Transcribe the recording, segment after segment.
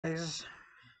Guys,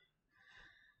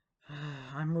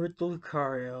 I'm Ruth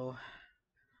Lucario.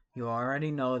 You already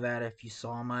know that if you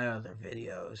saw my other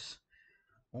videos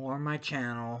or my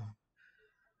channel.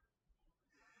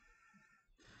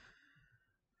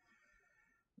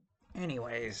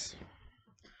 Anyways,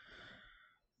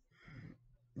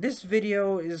 this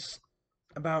video is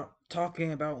about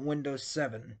talking about Windows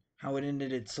 7, how it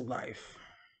ended its life.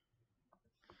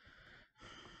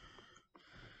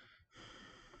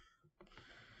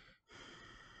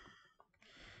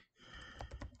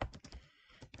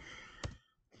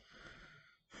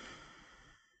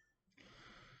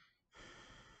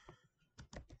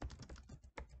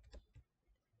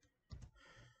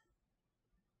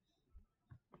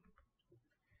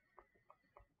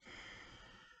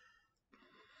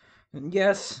 And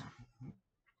yes,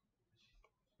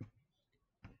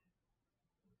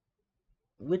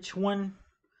 which one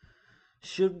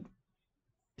should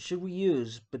should we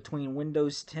use between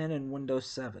Windows 10 and Windows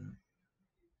 7?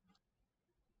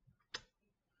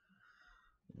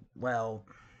 Well,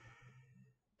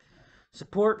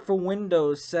 support for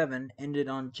Windows 7 ended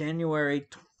on January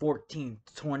 14th,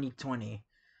 2020,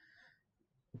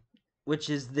 which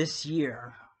is this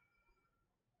year.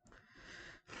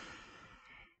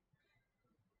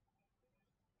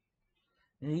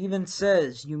 It even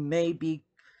says you may be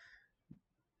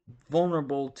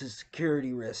vulnerable to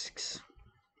security risks.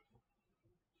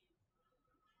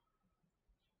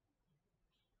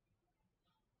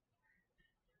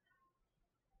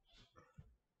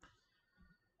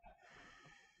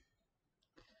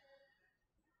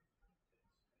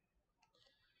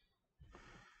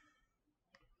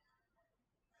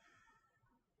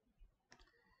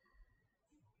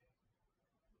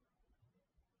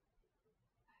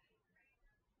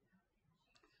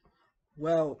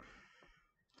 Well,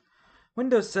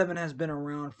 Windows 7 has been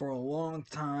around for a long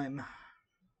time.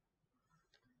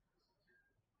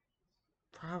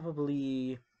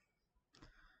 Probably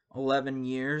 11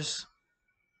 years.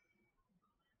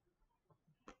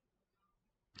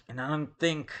 And I don't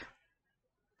think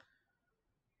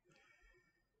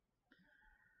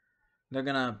they're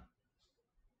gonna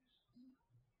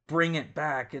bring it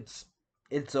back.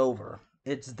 It's over.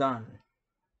 It's done.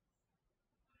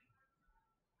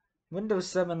 Windows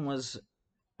 7 was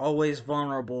always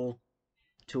vulnerable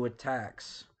to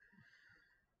attacks.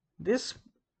 This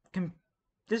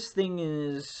this thing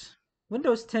is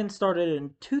Windows 10 started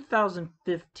in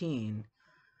 2015.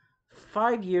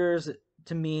 5 years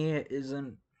to me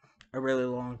isn't a really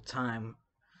long time.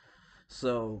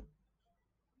 So,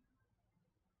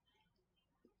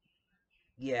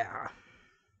 yeah.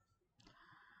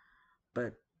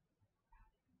 But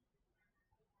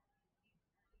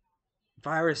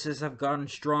viruses have gotten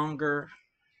stronger.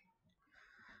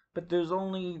 But there's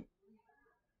only,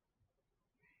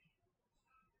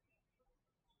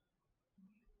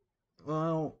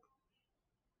 well,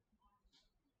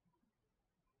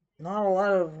 not a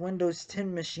lot of Windows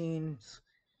 10 machines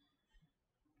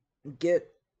get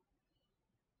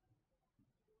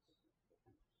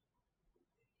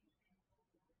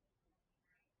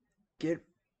get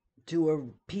to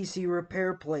a PC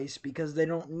repair place because they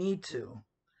don't need to.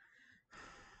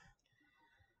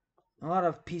 A lot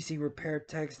of PC repair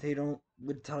techs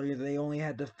would tell you they only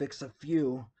had to fix a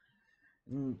few,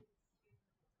 and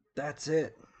that's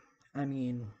it. I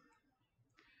mean,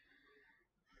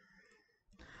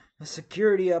 the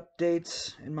security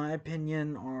updates, in my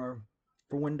opinion, are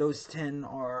for Windows 10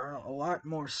 are a lot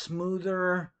more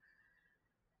smoother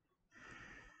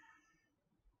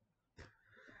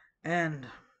and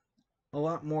a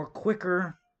lot more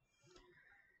quicker.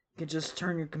 You can just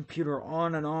turn your computer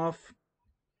on and off.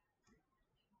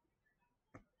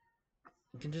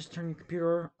 You can just turn your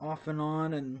computer off and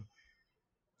on, and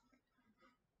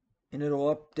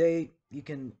it'll update. You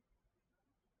can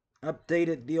update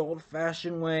it the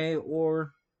old-fashioned way,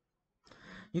 or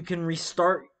you can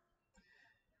restart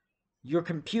your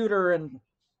computer and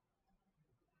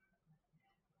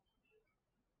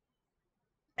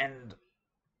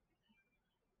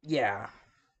yeah.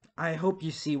 I hope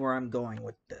you see where I'm going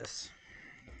with this.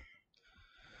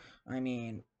 I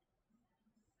mean,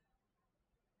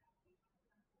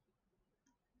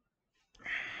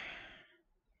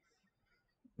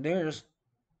 there's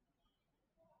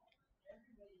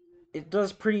it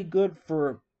does pretty good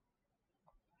for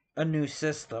a new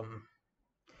system.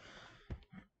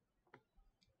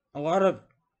 A lot of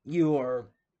you are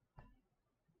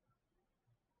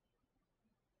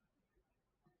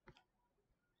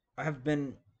have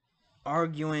been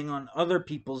arguing on other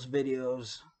people's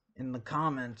videos in the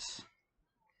comments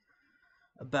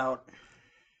about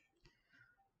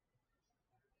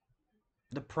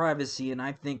the privacy, and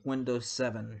I think Windows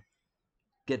 7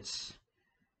 gets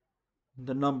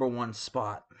the #1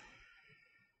 spot.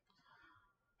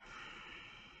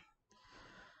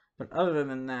 But other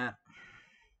than that,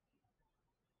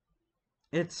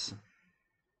 it's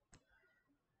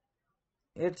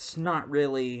not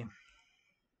really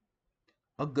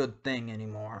a good thing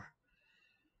anymore.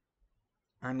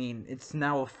 I mean, it's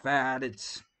now a fad.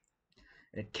 It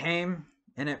came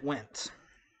and it went.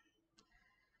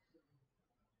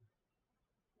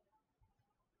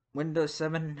 Windows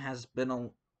 7 has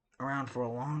been around for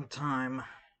a long time.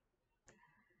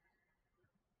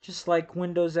 Just like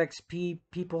Windows XP,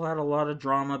 people had a lot of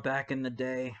drama back in the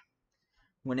day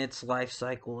when its life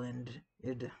cycle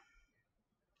ended.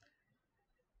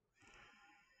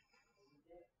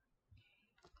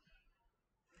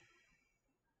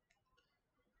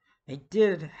 They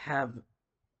do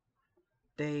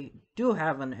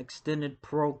have an extended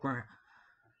program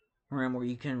where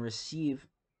you can receive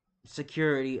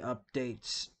security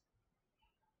updates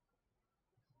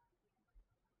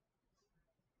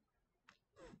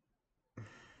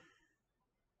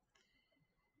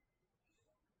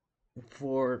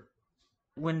for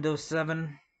Windows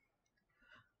 7,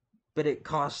 but it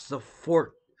costs a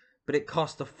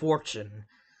fortune.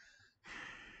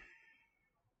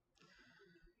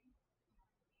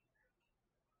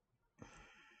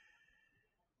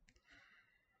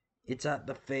 It's at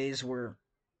the phase where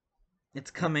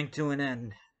it's coming to an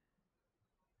end.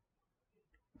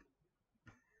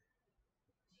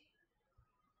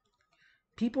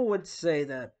 People would say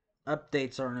that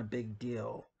updates aren't a big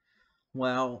deal.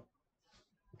 Well,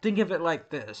 think of it like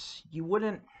this. You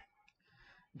wouldn't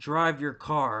drive your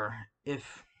car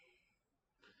if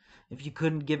you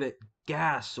couldn't give it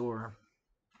gas or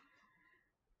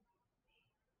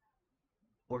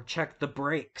check the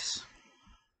brakes.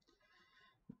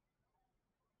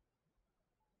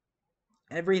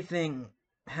 Everything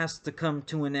has to come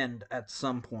to an end at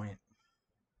some point.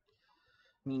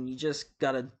 I mean, you just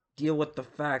gotta deal with the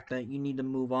fact that you need to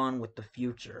move on with the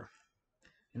future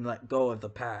and let go of the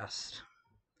past.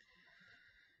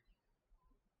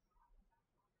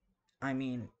 I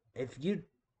mean, if you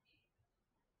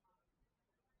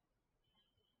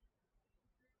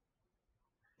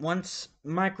once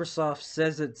Microsoft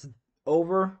says it's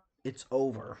over, it's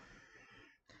over.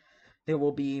 There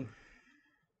will be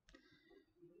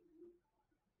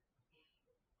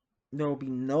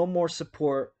no more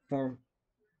support for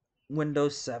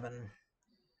Windows 7.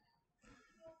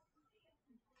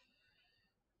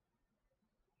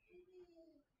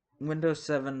 Windows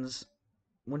 7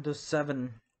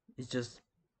 is just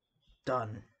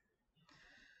done.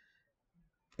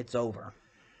 It's over.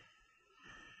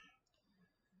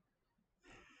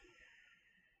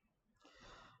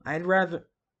 I'd rather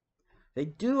they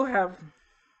do have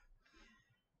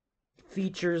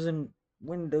features in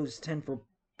Windows 10 for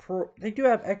Pro. They do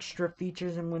have extra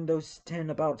features in Windows 10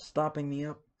 about stopping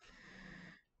the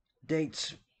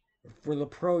updates for the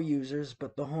Pro users,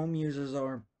 but the home users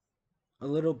are a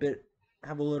little bit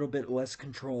less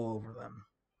control over them.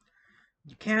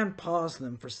 You can pause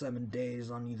them for 7 days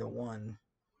on either one.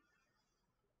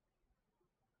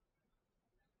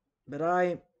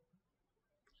 But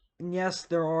yes,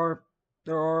 there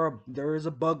is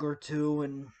a bug or two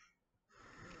in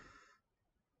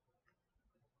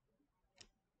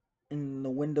the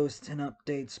Windows 10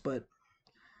 updates, but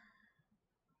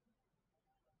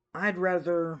I'd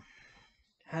rather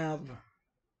have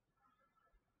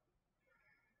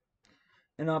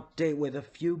an update with a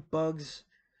few bugs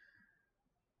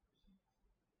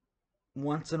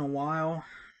once in a while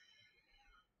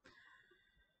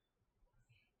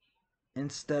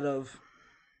instead of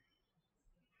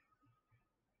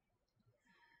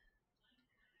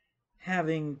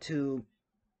having to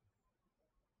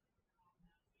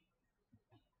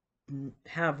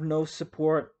have no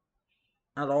support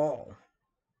at all.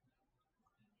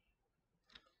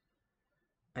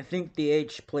 I think the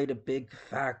H played a big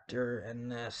factor in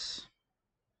this.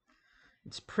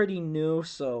 It's pretty new,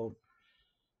 so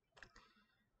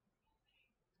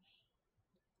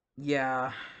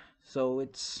yeah, so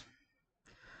it's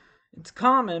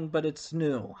common, but it's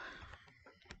new.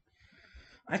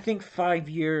 I think 5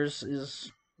 years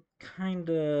is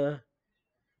kinda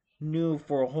new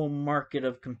for a whole market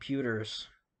of computers.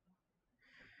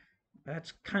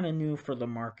 That's kinda new for the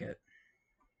market.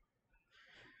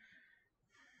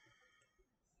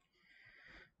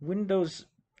 Windows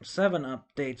 7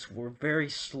 updates were very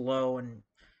slow, and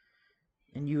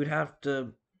you would have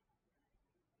to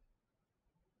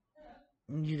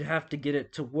get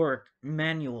it to work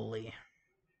manually.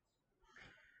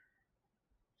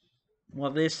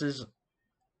 Well, this is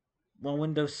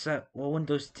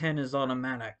Windows 10 is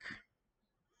automatic.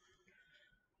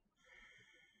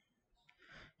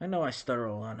 I know I stutter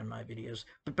a lot in my videos,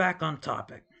 but back on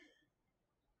topic.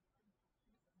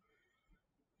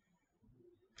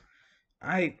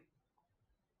 I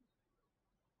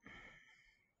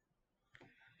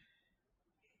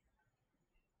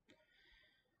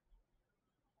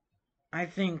I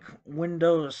think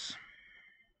Windows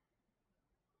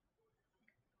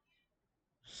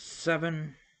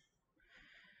 7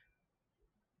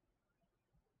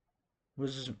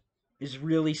 was is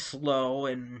really slow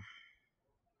and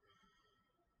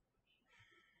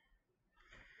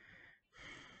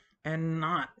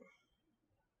not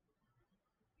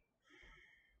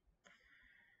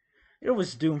it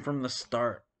was doomed from the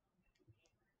start.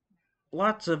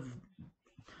 Lots of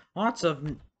lots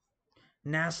of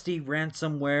nasty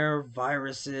ransomware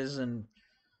viruses and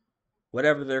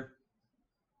whatever they're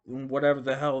whatever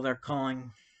the hell they're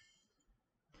calling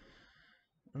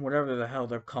whatever the hell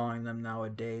they're calling them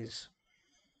nowadays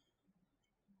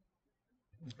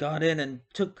got in and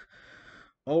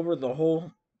over the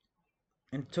whole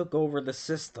took over the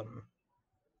system.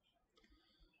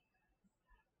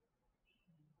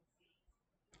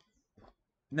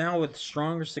 Now with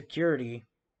stronger security,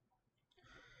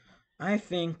 I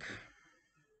think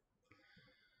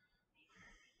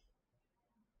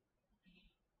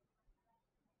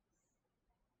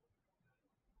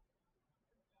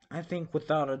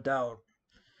without a doubt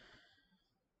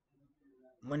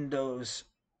Windows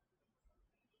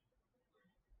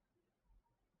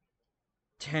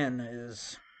 10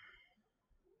 is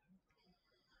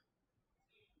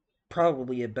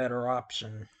probably a better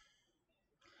option.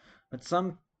 But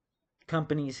some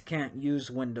companies can't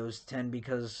use Windows 10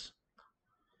 because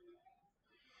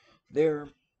their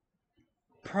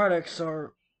products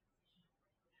are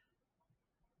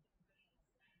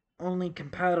only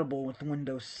compatible with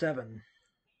Windows 7.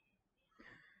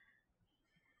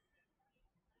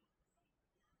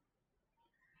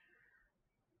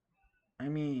 I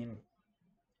mean,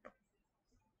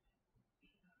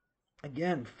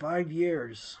 again, 5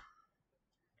 years.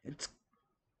 It's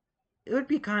it would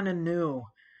be kind of new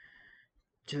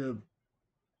to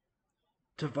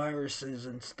viruses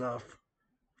and stuff.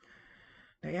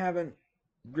 They haven't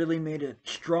really made it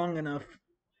strong enough.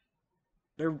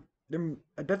 They're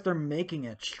I bet they're making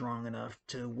it strong enough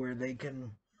to where they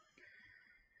can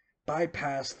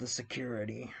bypass the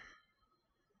security.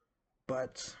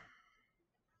 But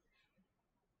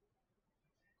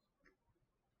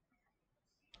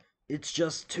it's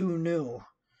just too new.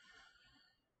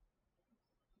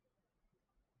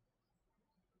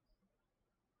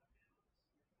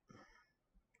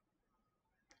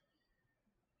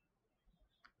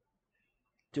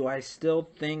 Do I still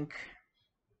think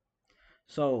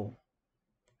so?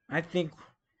 I think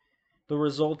the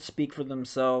results speak for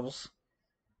themselves.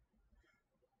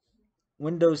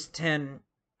 Windows 10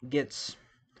 gets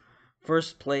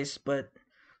first place, but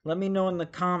let me know in the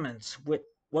comments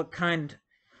what kind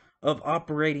of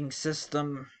operating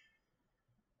system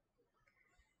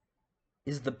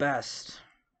is the best.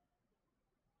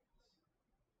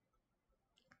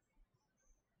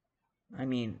 I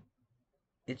mean,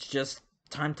 it's just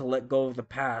time to let go of the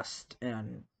past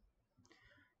and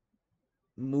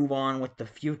move on with the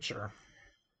future.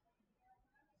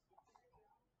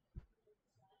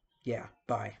 Yeah,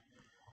 bye.